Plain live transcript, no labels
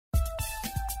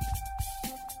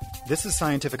This is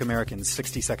Scientific American's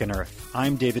 60-Second Earth.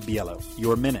 I'm David Biello.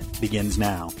 Your minute begins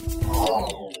now.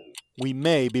 We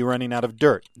may be running out of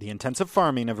dirt. The intensive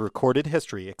farming of recorded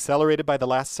history, accelerated by the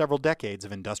last several decades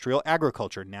of industrial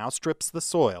agriculture, now strips the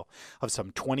soil of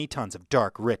some 20 tons of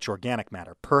dark, rich organic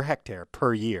matter per hectare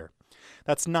per year.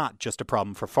 That's not just a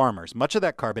problem for farmers. Much of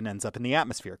that carbon ends up in the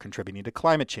atmosphere, contributing to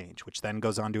climate change, which then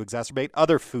goes on to exacerbate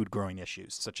other food-growing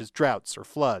issues, such as droughts or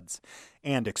floods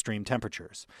and extreme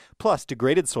temperatures. Plus,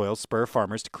 degraded soils spur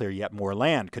farmers to clear yet more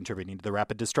land, contributing to the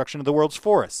rapid destruction of the world's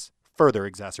forests, further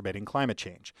exacerbating climate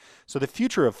change. So the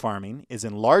future of farming is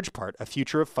in large part a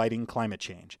future of fighting climate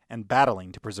change and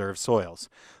battling to preserve soils.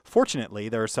 Fortunately,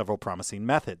 there are several promising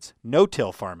methods.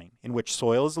 No-till farming, in which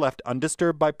soil is left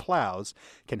undisturbed by plows,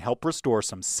 can help restore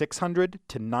some 600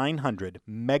 to 900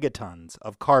 megatons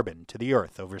of carbon to the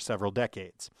earth over several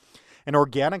decades. And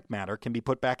organic matter can be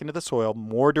put back into the soil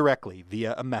more directly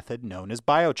via a method known as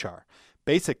biochar.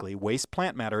 Basically, waste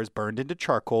plant matter is burned into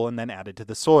charcoal and then added to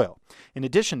the soil. In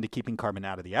addition to keeping carbon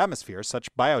out of the atmosphere,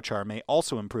 such biochar may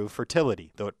also improve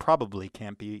fertility, though it probably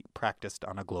can't be practiced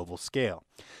on a global scale.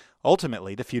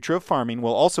 Ultimately, the future of farming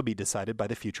will also be decided by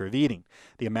the future of eating.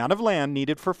 The amount of land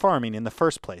needed for farming in the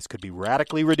first place could be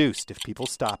radically reduced if people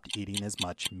stopped eating as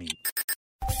much meat.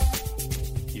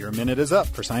 Your minute is up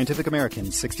for Scientific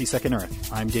American's 60-Second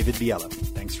Earth. I'm David Biello.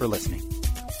 Thanks for listening.